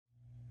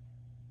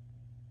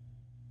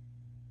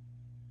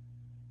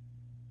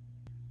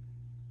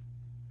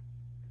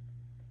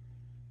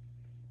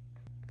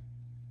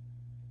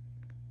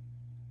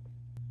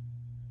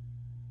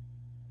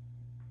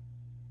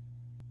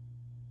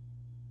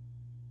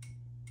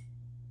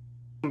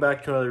Welcome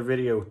back to another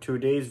video.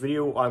 Today's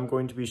video, I'm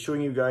going to be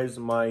showing you guys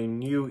my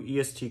new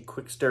EST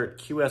QuickStart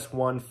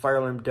QS1 fire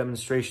alarm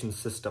demonstration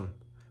system.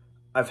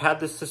 I've had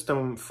this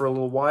system for a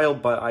little while,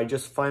 but I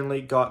just finally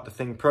got the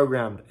thing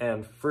programmed.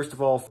 And first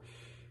of all,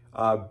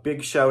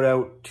 big shout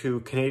out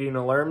to Canadian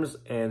Alarms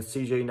and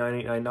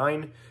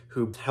CJ9899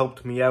 who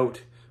helped me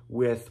out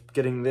with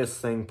getting this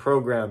thing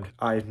programmed.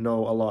 I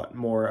know a lot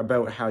more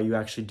about how you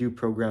actually do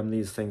program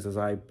these things, as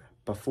I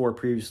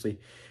previously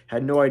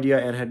had no idea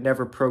and had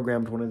never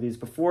programmed one of these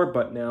before,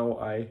 but now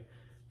I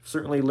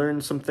certainly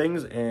learned some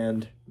things,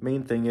 and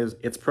main thing is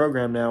it's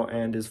programmed now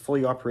and is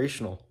fully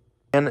operational.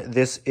 And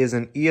this is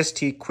an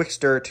EST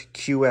QuickStart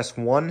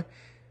QS1.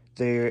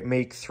 They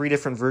make three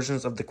different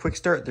versions of the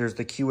QuickStart. There's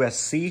the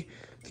QSC,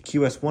 the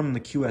QS1, and the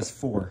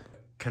QS4.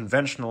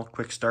 Conventional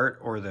QuickStart,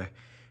 or the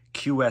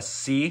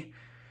QSC,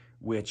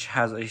 which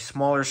has a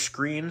smaller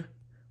screen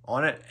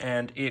on it,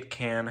 and it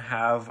can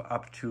have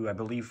up to, I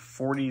believe,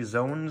 40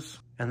 zones.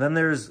 And then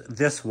there's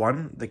this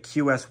one, the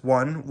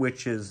QS1,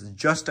 which is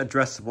just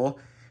addressable,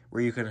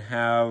 where you can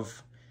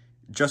have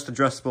just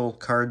addressable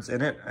cards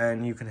in it,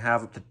 and you can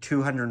have up to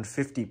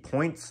 250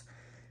 points,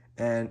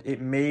 and it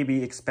may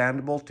be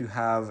expandable to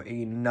have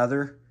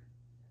another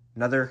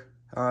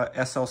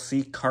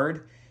SLC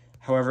card.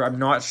 However, I'm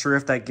not sure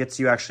if that gets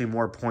you actually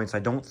more points. I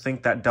don't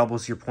think that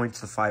doubles your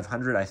points to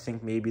 500. I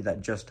think maybe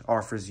that just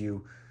offers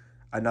you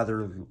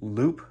another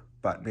loop,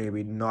 but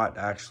maybe not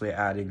actually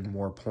adding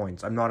more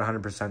points. I'm not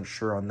 100%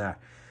 sure on that.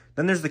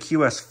 Then there's the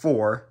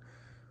QS4,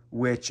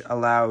 which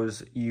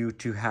allows you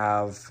to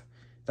have,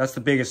 that's the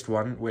biggest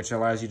one, which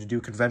allows you to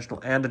do conventional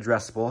and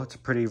addressable. It's a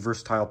pretty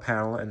versatile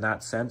panel in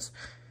that sense,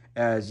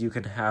 as you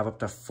can have up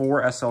to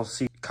 4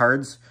 SLC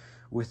cards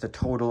with a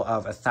total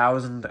of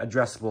 1,000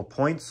 addressable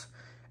points,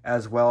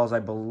 as well as I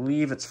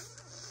believe it's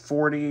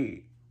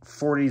 40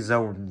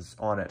 zones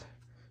on it.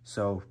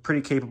 So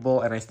pretty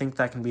capable, and I think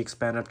that can be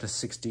expanded up to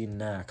 16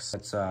 NACs.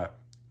 It's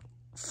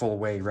full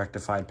way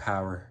rectified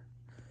power.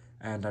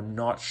 And I'm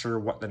not sure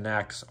what the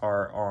NACs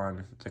are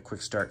on the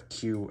QuickStart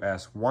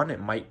QS1. It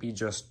might be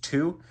just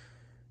 2,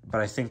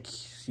 but I think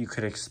you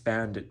could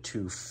expand it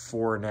to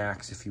 4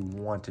 NACs if you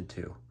wanted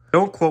to.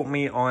 Don't quote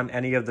me on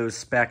any of those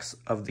specs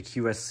of the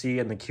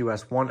QSC and the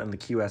QS1 and the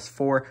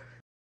QS4.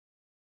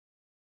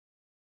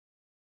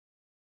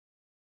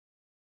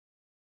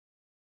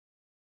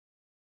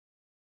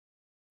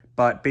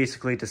 But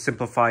basically, to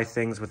simplify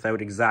things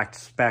without exact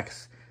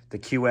specs, the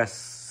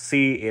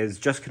QSC is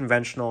just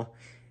conventional,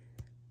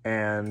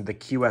 and the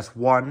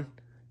QS1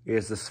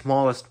 is the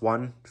smallest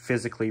one,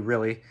 physically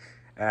really,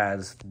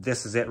 as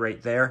this is it right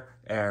there,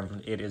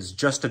 and it is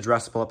just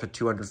addressable up to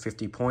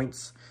 250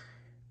 points.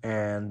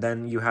 And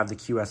then you have the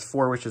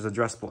QS4, which is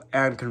addressable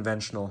and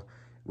conventional,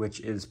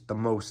 which is the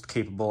most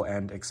capable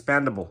and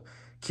expandable.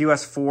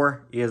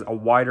 QS4 is a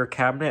wider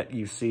cabinet.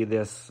 You see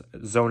this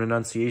zone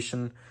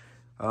enunciation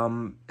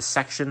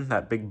section,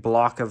 that big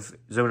block of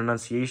zone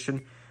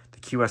enunciation. The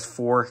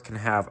QS4 can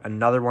have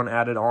another one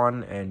added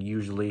on, and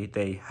usually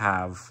they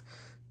have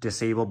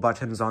disable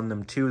buttons on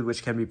them too,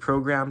 which can be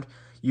programmed.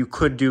 You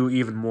could do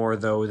even more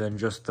though than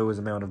just those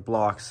amount of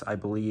blocks. I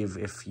believe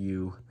if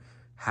you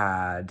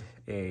had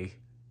a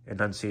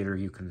enunciator,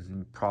 you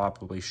can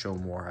probably show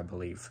more, I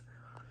believe.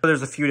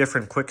 There's a few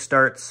different quick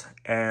starts,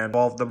 and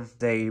all of them,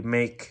 they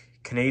make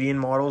Canadian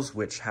models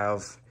which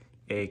have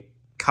a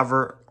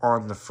cover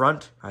on the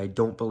front. I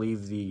don't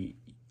believe the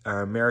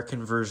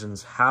American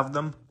versions have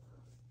them.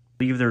 I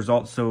believe there's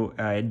also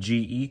a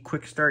GE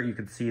Quick Start. You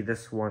can see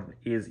this one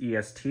is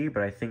EST,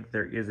 but I think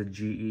there is a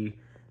GE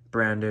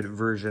branded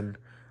version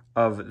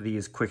of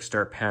these Quick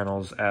Start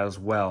panels as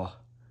well.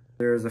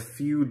 There's a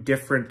few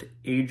different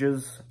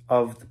ages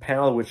of the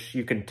panel, which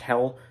you can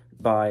tell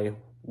by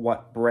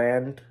what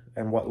brand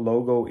and what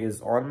logo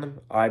is on them.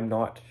 I'm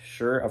not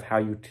sure of how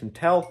you can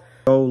tell.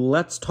 So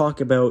let's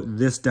talk about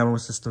this demo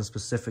system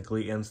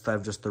specifically instead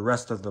of just the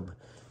rest of them.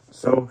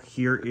 So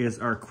here is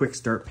our quick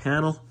start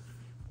panel.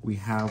 We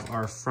have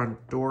our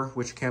front door,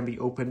 which can be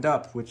opened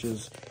up, which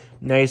is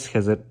nice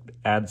because it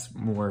adds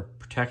more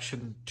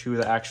protection to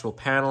the actual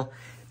panel.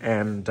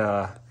 And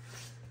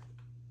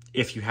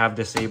if you have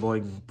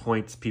disabling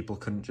points, people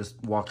can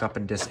just walk up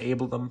and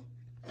disable them.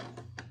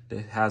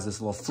 It has this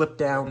little flip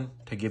down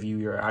to give you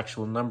your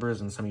actual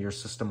numbers and some of your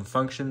system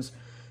functions,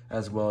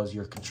 as well as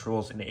your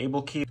controls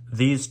enable key.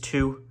 These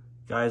two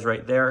guys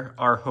right there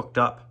are hooked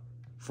up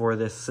for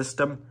this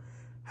system.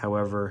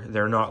 However,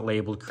 they're not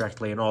labeled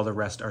correctly, and all the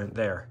rest aren't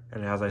there.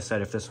 And as I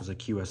said, if this was a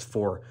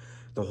QS4,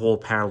 the whole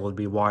panel would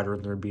be wider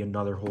and there'd be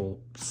another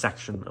whole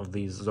section of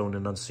these zone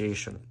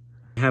enunciation.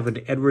 I have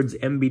an Edwards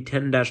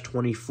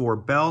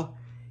MB10-24 bell,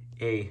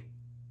 a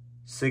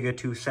SIGA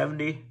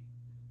 270,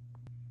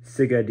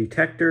 SIGA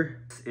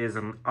detector. This is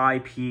an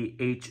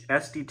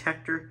IPHS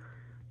detector.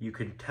 You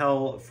can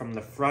tell from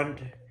the front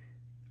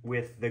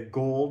with the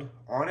gold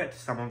on it.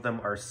 Some of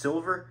them are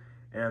silver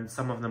and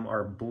some of them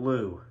are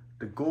blue.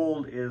 The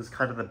gold is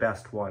kind of the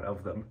best one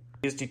of them.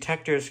 These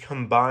detectors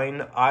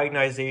combine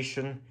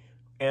ionization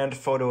and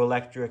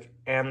photoelectric,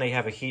 and they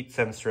have a heat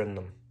sensor in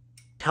them.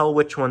 Tell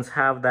which ones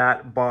have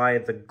that by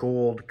the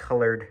gold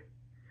colored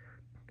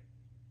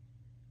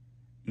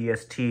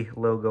EST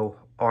logo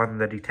on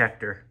the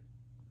detector.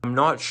 I'm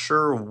not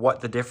sure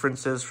what the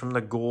difference is from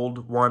the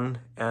gold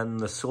one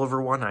and the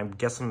silver one. I'm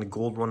guessing the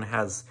gold one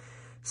has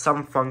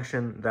some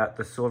function that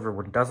the silver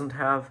one doesn't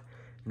have.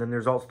 And then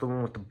there's also the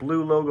one with the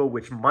blue logo,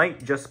 which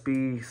might just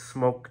be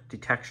smoke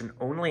detection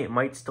only. It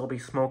might still be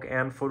smoke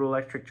and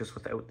photoelectric, just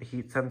without the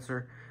heat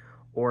sensor.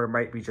 Or it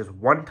might be just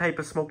one type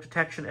of smoke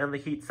detection and the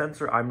heat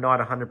sensor. I'm not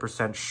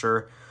 100%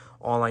 sure.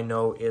 All I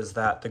know is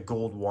that the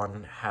gold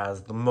one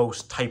has the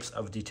most types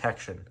of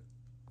detection.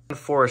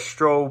 For a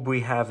strobe, we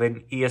have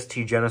an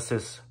EST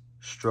Genesis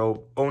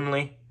strobe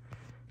only.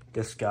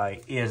 This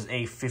guy is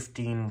a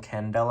 15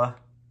 candela.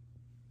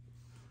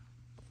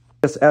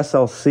 This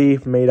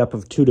SLC, made up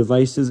of 2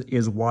 devices,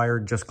 is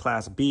wired just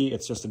Class B.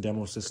 It's just a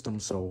demo system,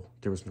 so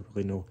there was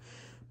really no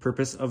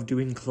purpose of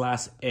doing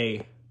Class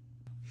A.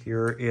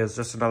 Here is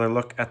just another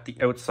look at the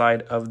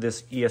outside of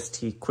this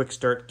EST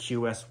QuickStart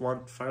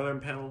QS1 fire alarm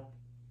panel.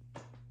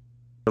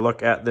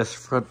 Look at this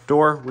front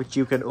door, which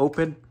you can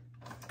open.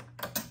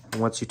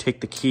 Once you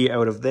take the key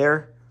out of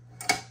there,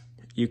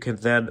 you can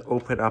then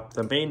open up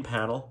the main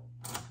panel.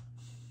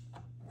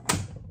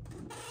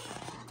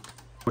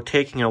 We're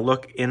taking a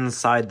look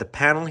inside the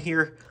panel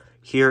here.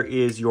 Here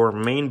is your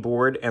main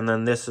board, and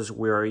then this is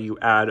where you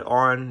add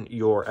on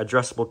your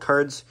addressable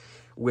cards,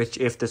 which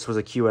if this was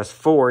a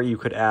QS4, you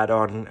could add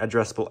on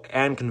addressable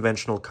and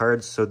conventional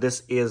cards. So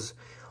this is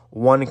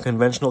one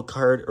conventional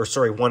card, or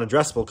sorry, one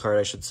addressable card,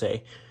 I should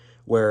say,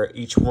 where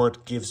each one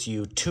gives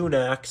you 2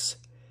 NACs,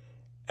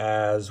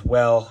 as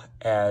well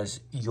as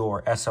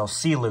your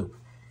SLC loop.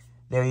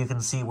 There you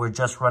can see we're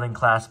just running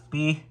Class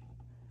B.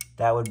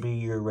 That would be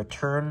your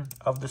return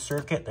of the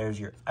circuit. There's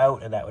your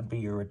out, and that would be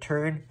your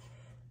return.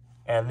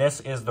 And this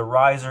is the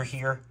riser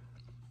here,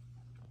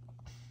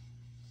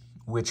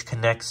 which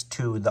connects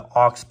to the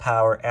aux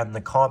power and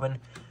the common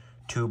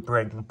to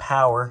bring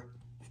power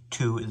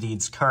to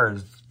these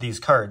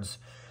cards.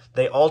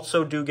 They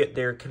also do get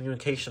their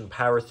communication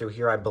power through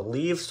here, I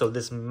believe, so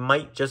this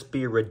might just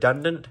be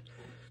redundant,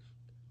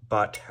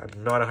 but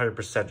I'm not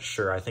 100%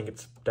 sure. I think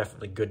it's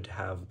definitely good to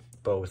have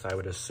both, I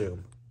would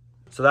assume.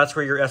 So that's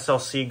where your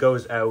SLC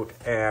goes out,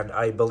 and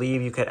I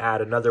believe you could add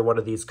another one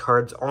of these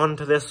cards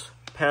onto this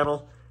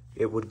panel.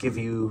 It would give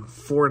you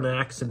 4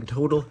 NACs in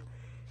total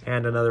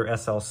and another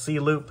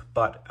SLC loop,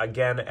 but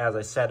again, as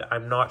I said,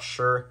 I'm not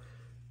sure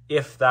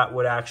if that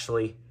would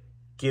actually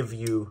give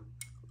you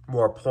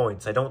more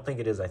points. I don't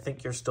think it is. I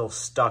think you're still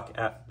stuck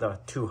at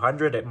the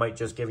 200. It might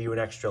just give you an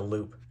extra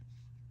loop.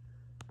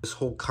 This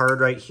whole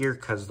card right here,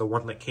 because the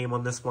one that came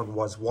on this one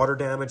was water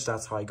damaged.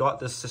 That's how I got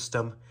this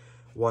system,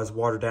 was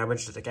water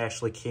damaged. It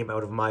actually came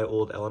out of my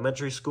old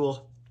elementary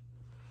school.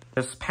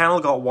 This panel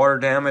got water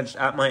damaged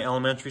at my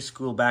elementary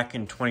school back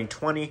in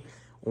 2020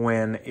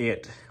 when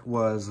it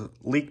was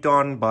leaked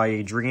on by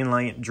a drain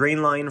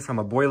line from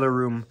a boiler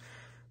room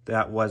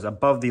that was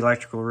above the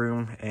electrical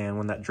room, and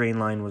when that drain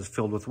line was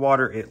filled with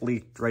water, it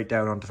leaked right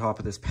down on top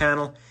of this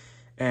panel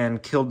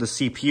and killed the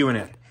CPU in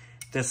it.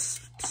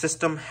 This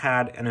system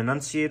had an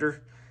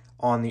annunciator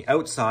on the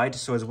outside,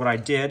 so as what I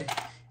did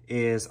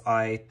is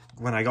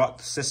when I got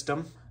the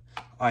system,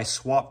 I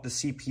swapped the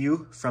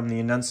CPU from the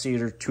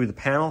annunciator to the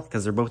panel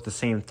because they're both the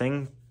same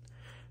thing,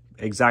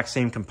 exact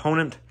same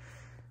component.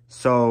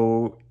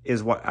 So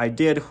what I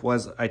did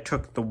was I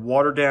took the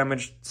water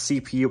damaged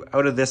CPU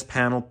out of this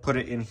panel, put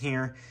it in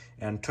here,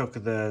 and took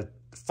the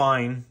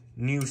fine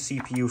new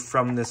CPU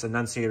from this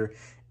annunciator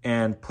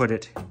and put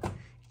it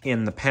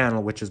in the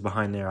panel, which is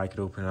behind there. I could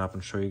open it up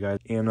and show you guys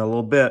in a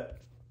little bit.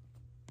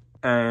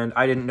 And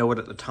I didn't know it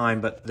at the time,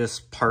 but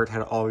this part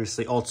had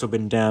obviously also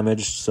been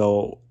damaged,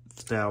 so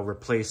it's now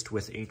replaced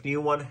with a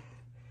new one.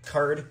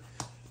 Card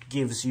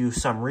gives you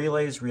some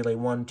relays, relay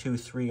 1, 2,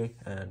 3,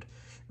 and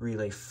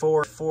relay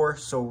 4.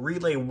 So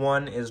relay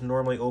 1 is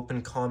normally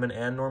open, common,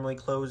 and normally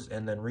closed,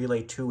 and then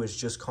relay 2 is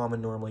just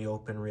common, normally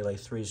open. Relay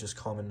 3 is just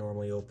common,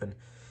 normally open.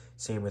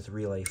 Same with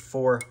relay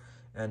 4.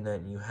 And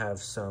then you have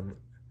some,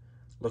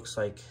 looks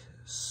like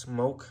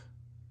smoke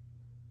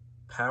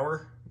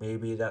power.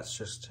 Maybe that's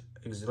just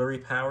auxiliary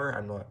power.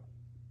 I'm not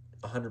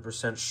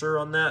 100% sure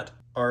on that.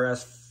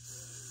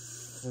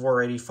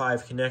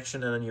 RS485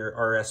 connection, and then your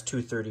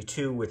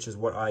RS232, which is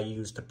what I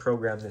use to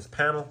program this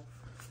panel.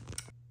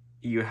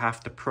 You have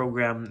to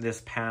program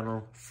this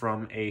panel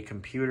from a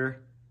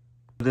computer.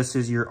 This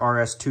is your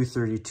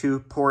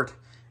RS232 port,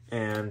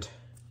 and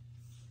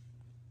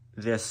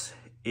this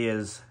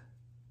is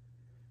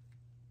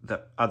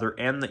the other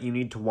end that you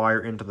need to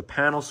wire into the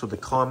panel. So the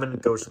common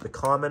goes to the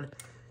common,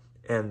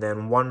 and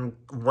then one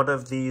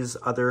of these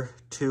other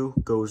two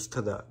goes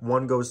to the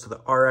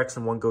RX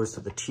and one goes to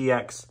the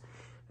TX,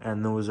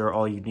 and those are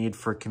all you need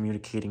for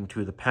communicating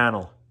to the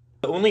panel.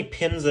 The only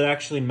pins that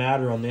actually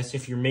matter on this,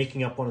 if you're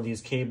making up one of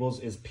these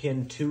cables, is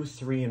pin 2,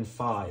 3, and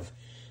 5.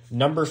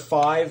 Number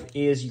 5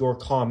 is your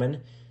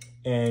common,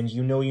 and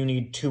you know you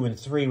need 2 and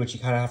 3, which you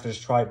kind of have to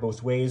just try it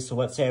both ways. So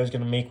let's say I was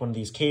going to make one of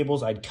these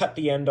cables. I'd cut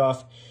the end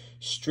off,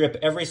 strip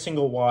every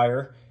single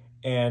wire,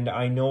 and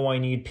I know I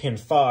need pin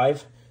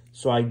 5.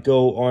 So I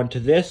go onto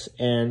this,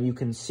 and you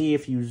can see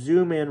if you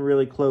zoom in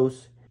really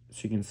close,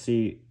 so you can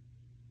see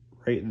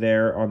right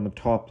there on the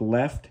top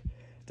left,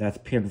 that's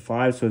pin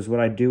 5. So what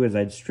I'd do is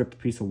I'd strip a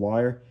piece of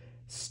wire,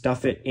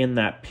 stuff it in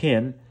that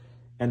pin,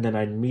 and then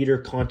I'd meter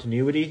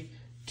continuity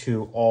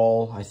to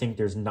all, I think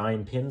there's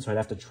 9 pins, so I'd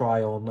have to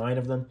try all 9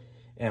 of them.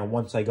 And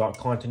once I got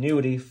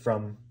continuity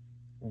from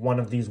one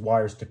of these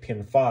wires to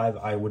pin 5,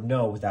 I would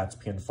know that's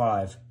pin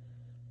 5.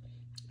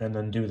 And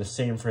then do the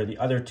same for the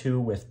other 2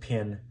 with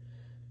pin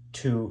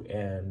 2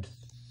 and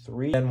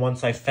 3. And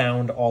once I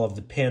found all of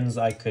the pins,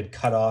 I could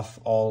cut off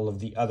all of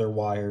the other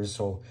wires.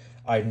 So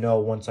I know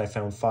once I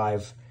found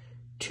 5,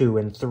 2,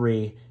 and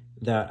 3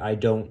 that I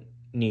don't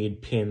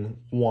need pin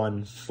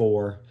 1,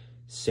 4,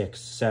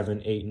 6,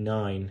 7, 8,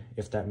 9,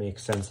 if that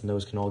makes sense, and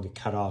those can all get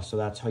cut off. So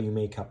that's how you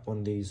make up one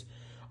of these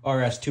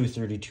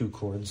RS-232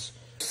 cords.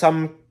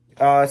 Some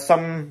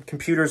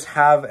computers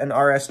have an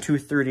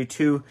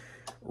RS-232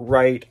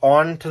 right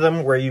onto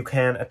them where you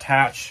can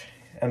attach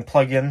and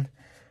plug in. In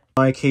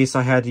my case,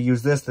 I had to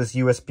use this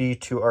USB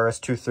to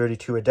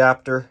RS-232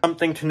 adapter.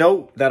 Something to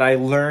note that I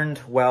learned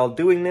while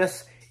doing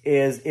this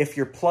is if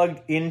you're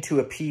plugged into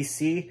a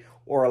PC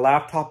or a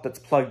laptop that's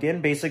plugged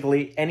in,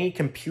 basically any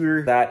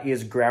computer that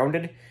is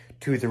grounded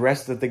to the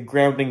rest of the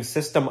grounding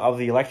system of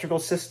the electrical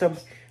system,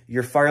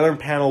 your fire alarm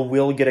panel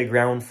will get a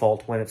ground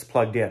fault when it's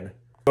plugged in.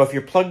 So if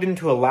you're plugged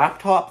into a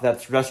laptop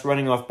that's just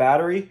running off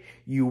battery,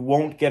 you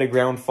won't get a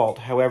ground fault.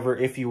 However,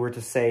 if you were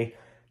to say,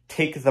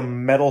 take the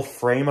metal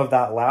frame of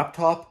that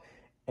laptop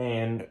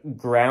and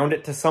ground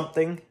it to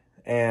something,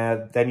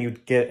 and then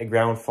you'd get a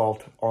ground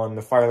fault on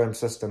the fire alarm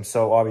system.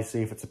 So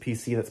obviously if it's a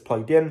PC that's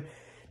plugged in,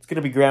 it's going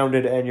to be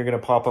grounded and you're going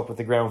to pop up with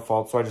a ground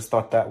fault. So I just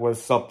thought that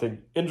was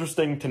something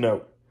interesting to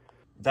note.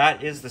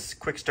 That is the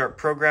QuickStart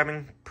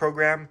programming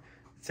program.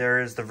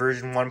 There is the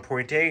version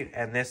 1.8,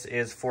 and this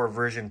is for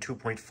version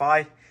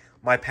 2.5.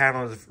 My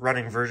panel is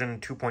running version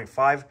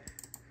 2.5,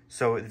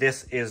 so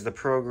this is the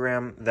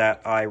program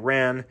that I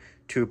ran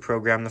to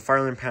program the fire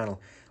alarm panel.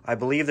 I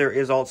believe there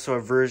is also a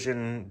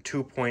version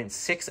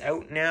 2.6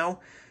 out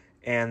now,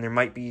 and there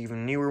might be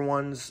even newer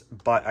ones,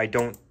 but I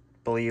don't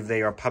believe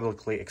they are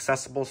publicly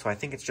accessible, so I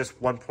think it's just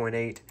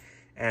 1.8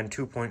 and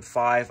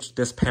 2.5.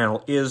 This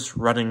panel is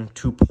running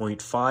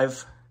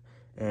 2.5,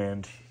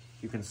 and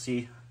you can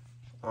see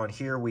on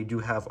here we do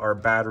have our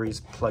batteries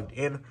plugged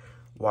in,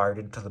 wired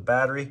into the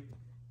battery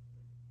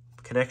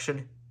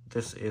connection.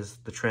 This is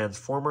the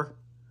transformer,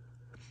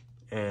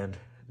 and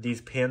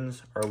these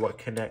pins are what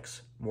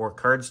connects more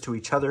cards to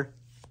each other.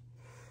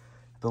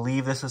 I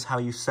believe this is how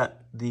you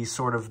set the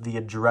the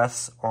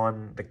address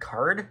on the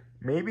card,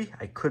 maybe?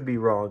 I could be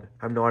wrong.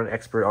 I'm not an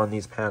expert on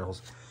these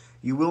panels.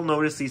 You will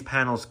notice these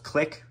panels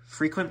click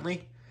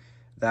frequently.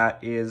 That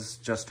is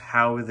just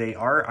how they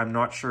are. I'm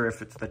not sure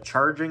if it's the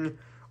charging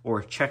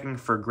or checking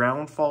for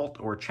ground fault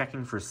or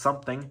checking for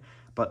something,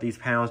 but these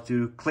panels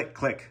do click,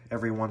 click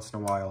every once in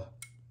a while.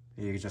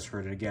 You just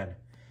heard it again.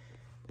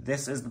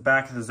 This is the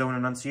back of the zone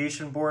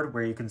enunciation board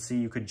where you can see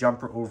you could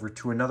jump over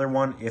to another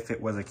one if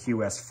it was a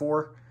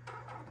QS4.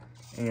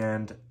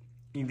 And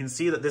you can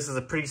see that this is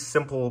a pretty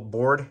simple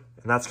board,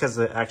 and that's because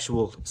the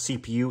actual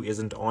CPU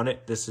isn't on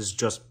it. This is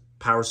just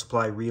power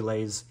supply,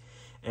 relays,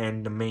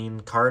 and the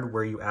main card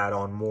where you add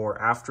on more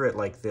after it,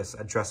 like this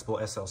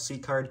addressable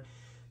SLC card,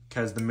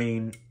 because the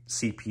main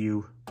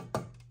CPU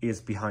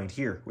is behind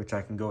here, which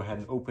I can go ahead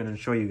and open and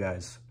show you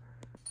guys.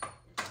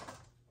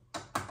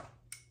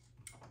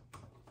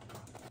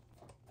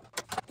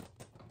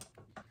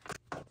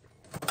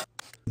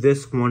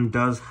 This one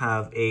does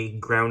have a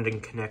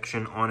grounding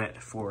connection on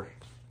it for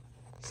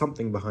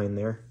something behind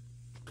there.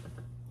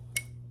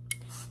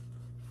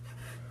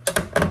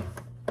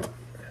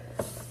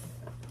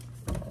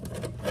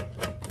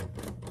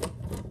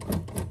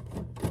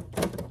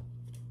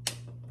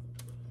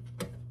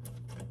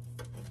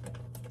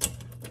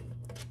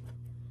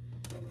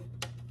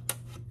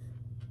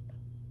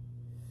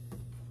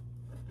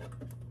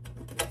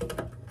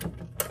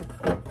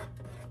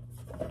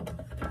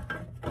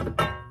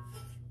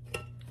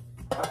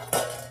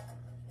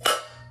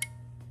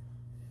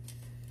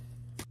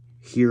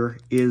 Here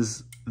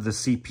is the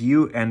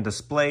CPU and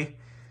display.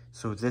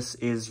 So this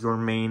is your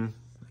main,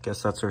 I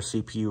guess that's our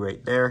CPU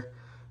right there.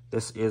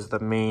 This is the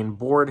main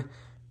board.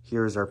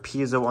 Here's our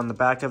piezo on the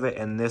back of it,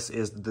 and this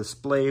is the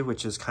display,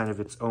 which is kind of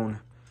its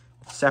own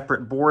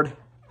separate board.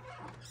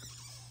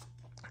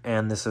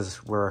 And this is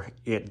where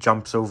it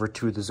jumps over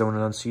to the zone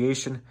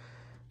enunciation.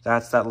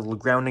 That's that little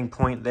grounding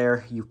point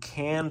there. You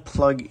can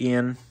plug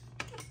in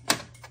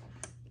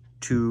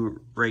to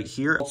right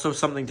here. Also,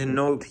 something to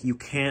note, you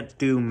can't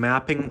do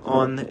mapping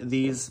on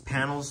these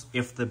panels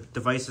if the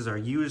devices are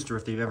used or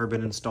if they've ever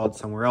been installed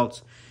somewhere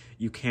else.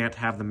 You can't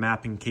have the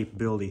mapping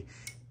capability.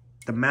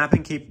 The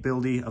mapping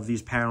capability of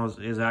these panels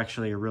is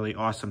actually a really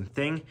awesome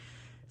thing,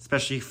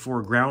 especially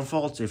for ground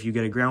faults. If you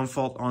get a ground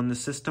fault on the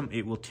system,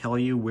 it will tell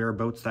you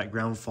whereabouts that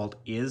ground fault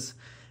is,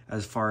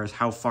 as far as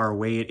how far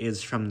away it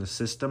is from the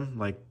system,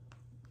 like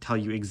tell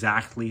you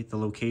exactly the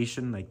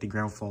location, like the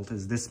ground fault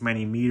is this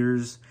many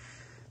meters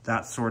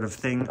that sort of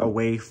thing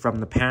away from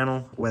the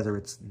panel, whether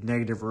it's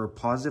negative or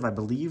positive. I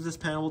believe this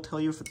panel will tell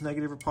you if it's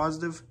negative or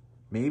positive.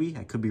 Maybe,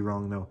 I could be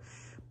wrong though.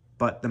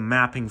 But the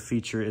mapping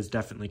feature is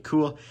definitely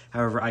cool.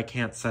 However, I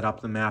can't set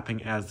up the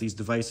mapping as these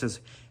devices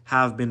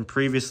have been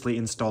previously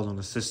installed on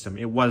the system.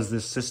 It was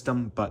this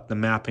system, but the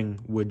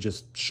mapping would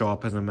just show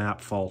up as a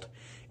map fault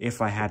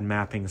if I had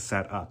mapping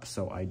set up,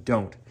 so I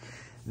don't.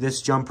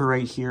 This jumper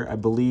right here, I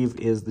believe,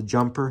 is the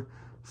jumper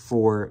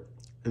for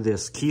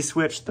this key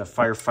switch, the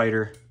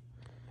firefighter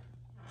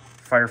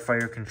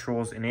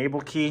controls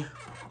enable key. You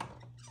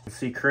can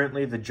see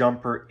currently the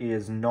jumper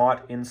is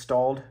not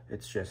installed.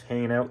 It's just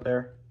hanging out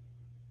there.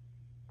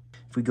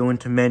 If we go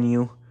into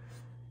menu,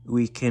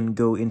 we can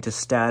go into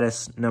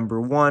status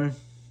number 1,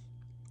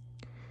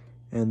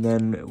 and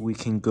then we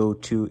can go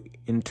to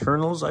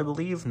internals, I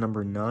believe,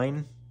 number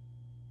 9.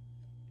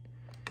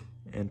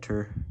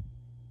 Enter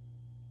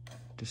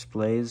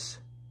displays.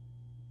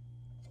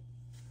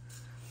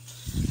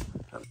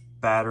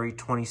 Battery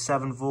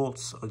 27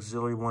 volts,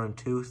 auxiliary 1 and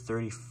 2,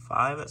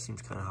 35. That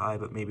seems kind of high,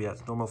 but maybe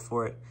that's normal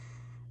for it.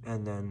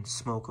 And then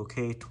smoke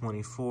okay,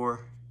 24,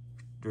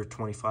 or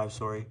 25,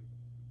 sorry.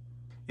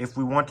 If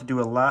we want to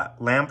do a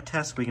lamp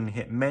test, we can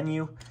hit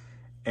menu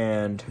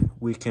and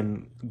we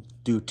can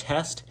do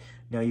test.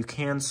 Now you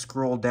can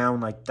scroll down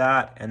like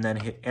that and then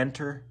hit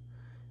enter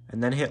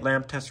and then hit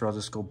lamp test, or I'll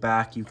just go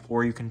back.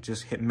 Or you can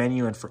just hit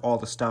menu, and for all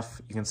the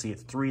stuff, you can see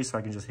it's 3, so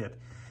I can just hit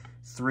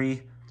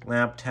 3,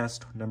 lamp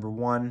test number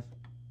 1.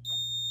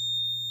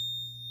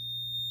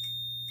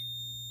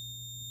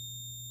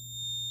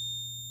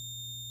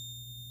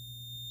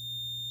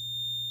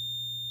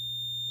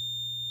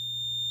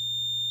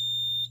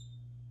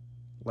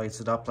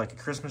 Lights it up like a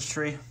Christmas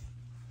tree.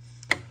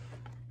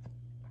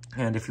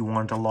 And if you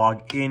wanted to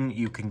log in,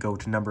 you can go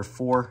to number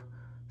 4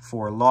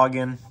 for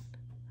login.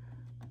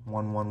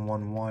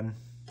 1111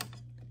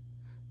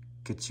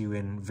 gets you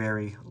in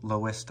very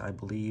lowest, I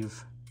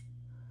believe.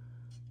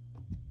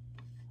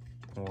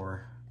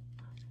 Or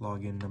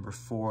login number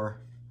 4,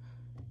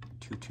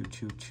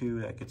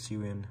 2222, that gets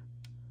you in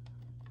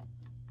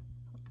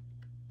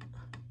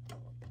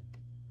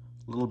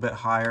a little bit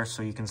higher,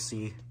 so you can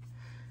see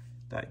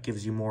that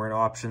gives you more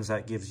options.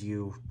 That gives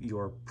you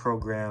your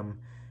program,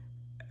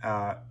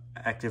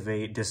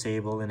 activate,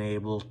 disable,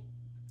 enable.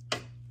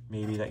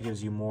 Maybe that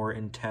gives you more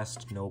in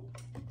test. Nope.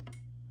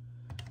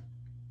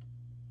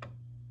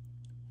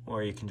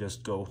 Or you can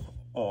just go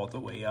all the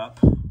way up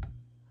to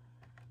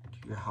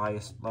your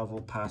highest level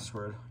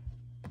password.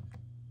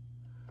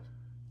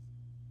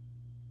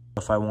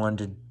 If I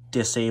wanted to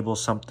disable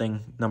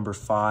something, number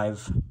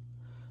 5,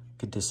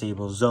 could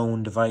disable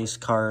zone, device,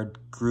 card,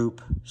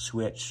 group,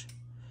 switch.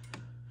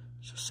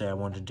 So say I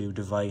want to do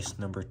device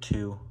number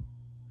 2,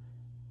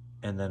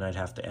 and then I'd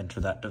have to enter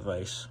that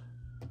device.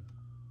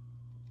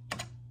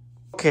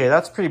 Okay,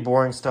 that's pretty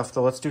boring stuff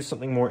though. Let's do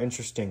something more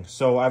interesting.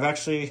 So I've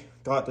actually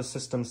got the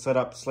system set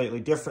up slightly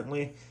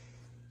differently.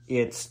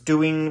 It's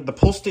doing the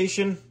pull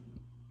station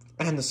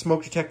and the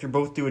smoke detector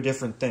both do a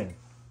different thing,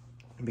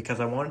 because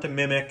I wanted to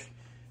mimic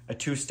a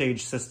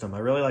 2-stage system. I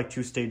really like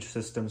 2-stage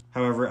systems.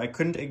 However, I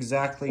couldn't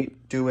exactly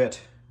do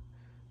it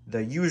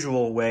the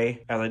usual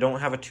way, as I don't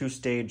have a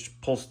 2-stage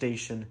pull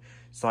station,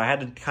 so I had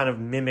to kind of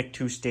mimic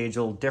 2-stage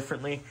a little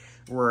differently,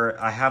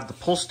 where I have the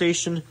pull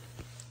station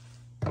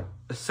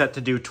set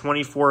to do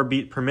 24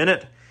 beat per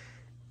minute,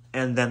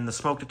 and then the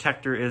smoke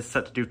detector is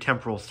set to do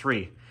temporal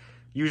 3.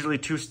 Usually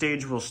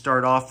 2-stage will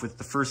start off with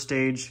the first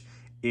stage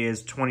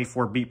is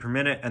 24 beat per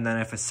minute, and then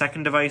if a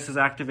second device is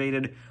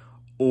activated,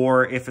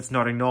 or if it's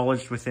not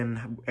acknowledged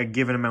within a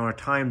given amount of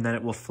time, then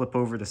it will flip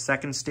over to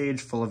second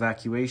stage, full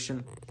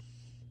evacuation.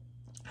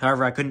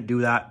 However, I couldn't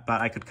do that,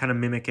 but I could kind of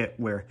mimic it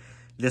where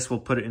this will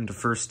put it into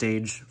first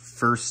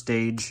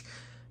stage,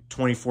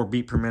 24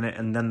 beat per minute,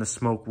 and then the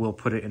smoke will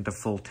put it into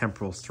full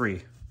temporal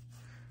 3.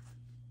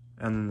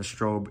 And then the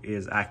strobe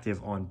is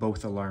active on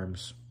both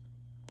alarms.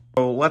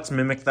 So let's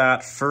mimic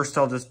that. First,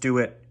 I'll just do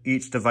it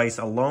each device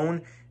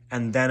alone,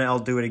 and then I'll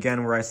do it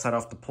again where I set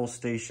off the pull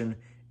station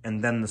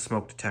and then the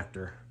smoke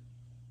detector.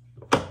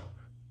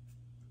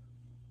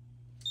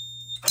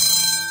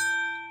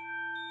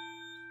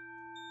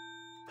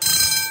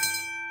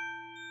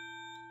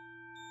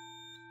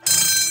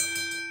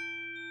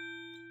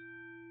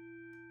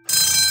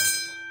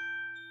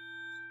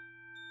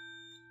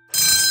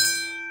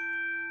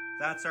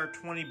 That's our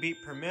 20 beat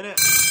per minute.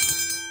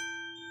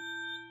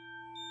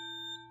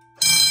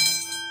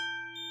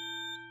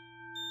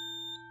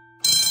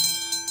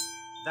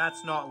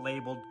 That's not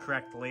labeled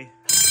correctly.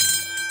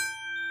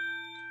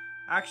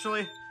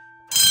 Actually,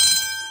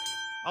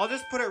 I'll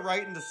just put it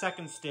right in the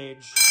second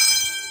stage.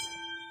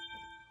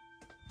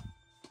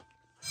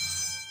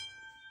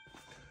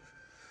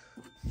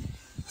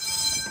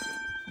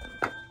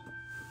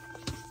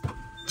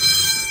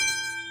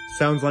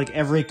 Sounds like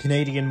every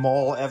Canadian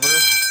mall ever.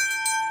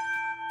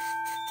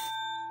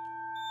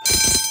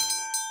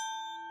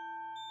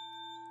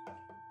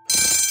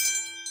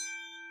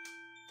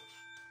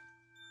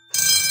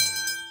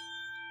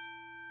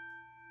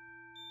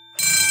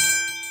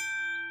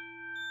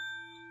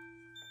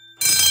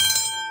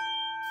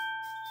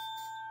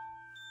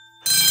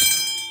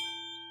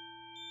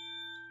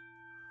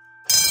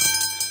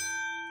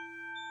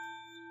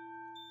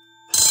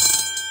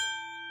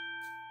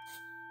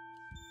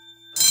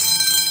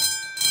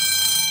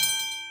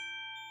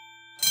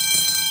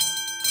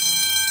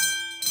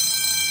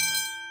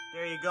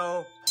 There you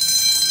go.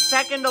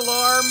 Second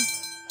alarm.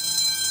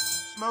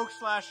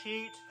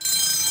 Smoke/heat.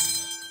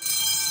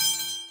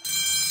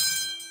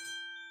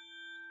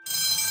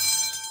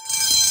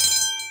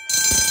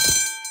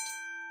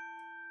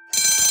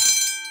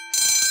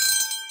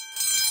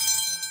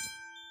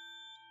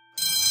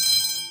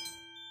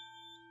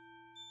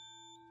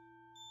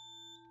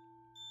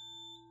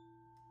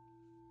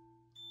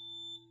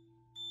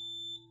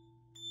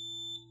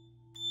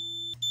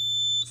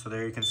 So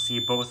there you can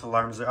see both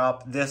alarms are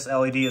up. This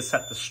LED is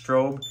set to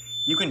strobe.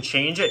 You can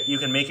change it. You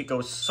can make it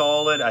go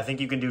solid. I think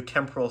you can do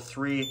temporal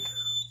 3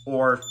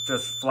 or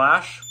just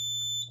flash.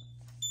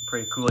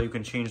 Pretty cool. You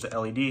can change the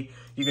LED.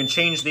 You can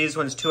change these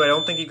ones too. I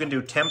don't think you can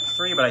do temp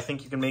 3, but I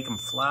think you can make them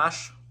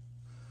flash.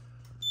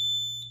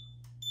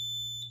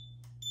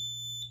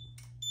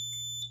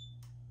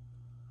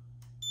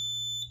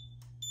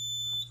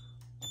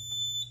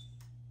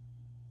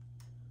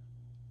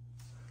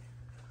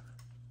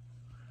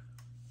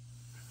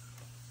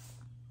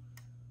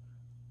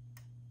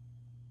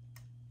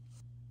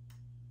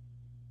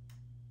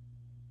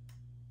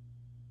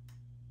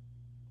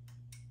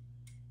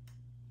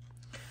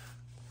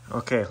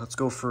 Okay, let's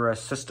go for a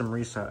system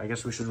reset. I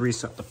guess we should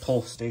reset the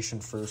pull station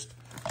first,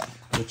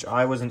 which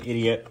I was an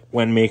idiot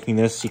when making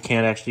this. You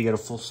can't actually get a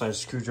full-size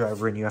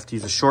screwdriver in. You have to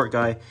use a short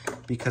guy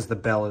because the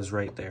bell is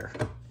right there.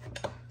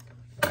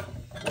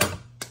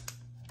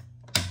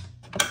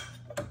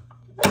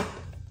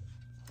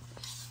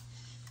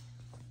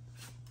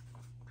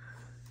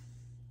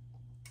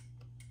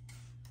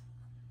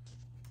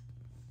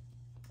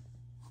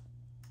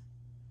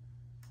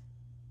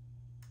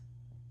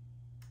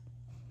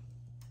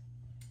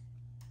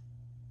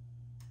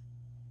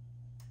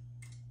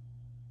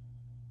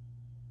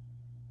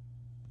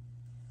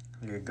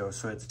 There you go.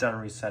 So it's done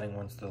resetting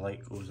once the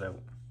light goes out.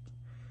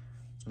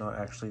 It's not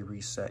actually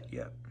reset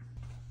yet.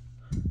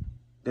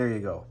 There you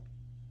go.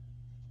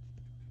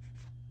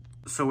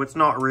 So it's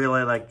not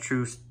really like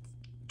true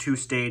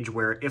two-stage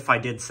where if I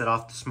did set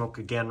off the smoke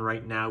again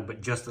right now,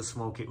 but just the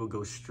smoke, it would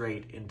go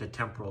straight into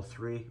temporal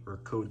 3 or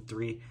code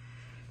 3.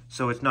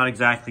 So it's not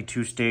exactly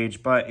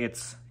two-stage, but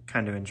it's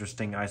kind of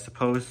interesting, I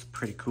suppose.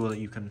 Pretty cool that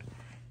you can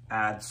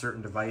add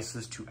certain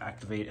devices to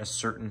activate a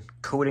certain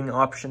coding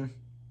option.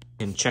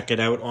 And check it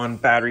out on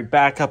battery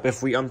backup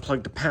if we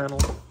unplug the panel.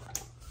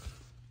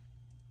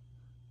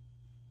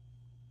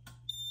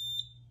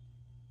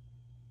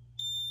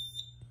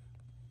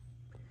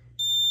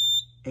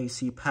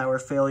 AC power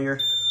failure.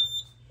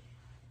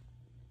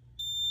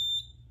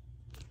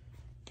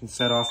 Can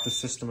set off the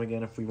system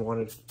again if we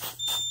wanted.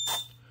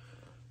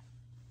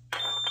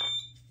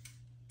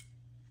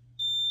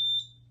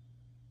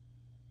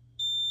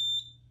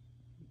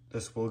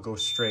 This will go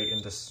straight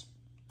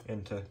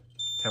into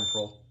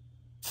temporal.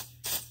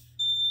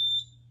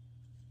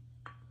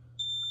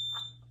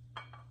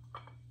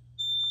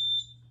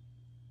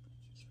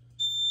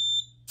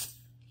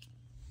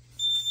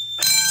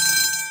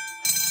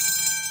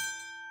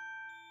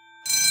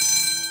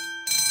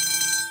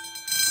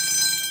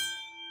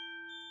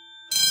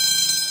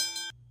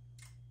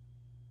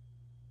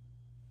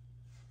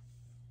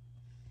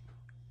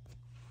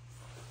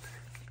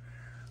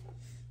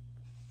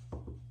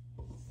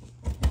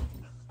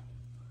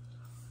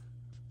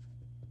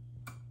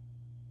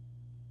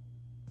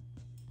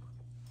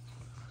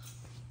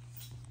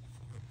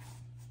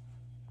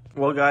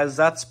 Well, guys,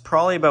 that's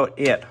probably about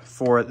it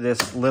for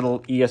this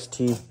little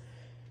EST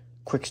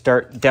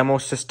QuickStart demo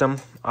system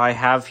I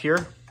have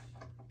here.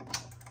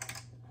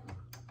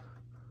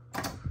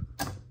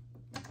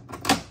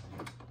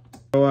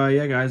 So,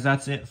 yeah, guys,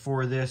 that's it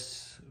for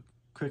this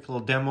quick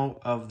little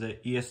demo of the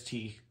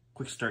EST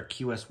QuickStart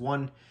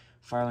QS1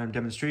 fire alarm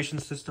demonstration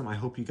system. I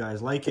hope you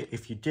guys like it.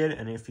 If you did,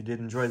 and if you did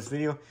enjoy this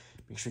video,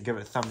 make sure to give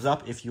it a thumbs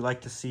up. If you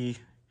like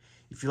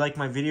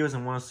my videos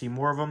and want to see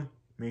more of them,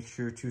 make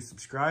sure to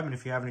subscribe, and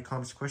if you have any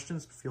comments or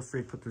questions, feel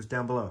free to put those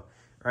down below.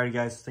 Alrighty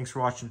guys, thanks for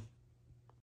watching.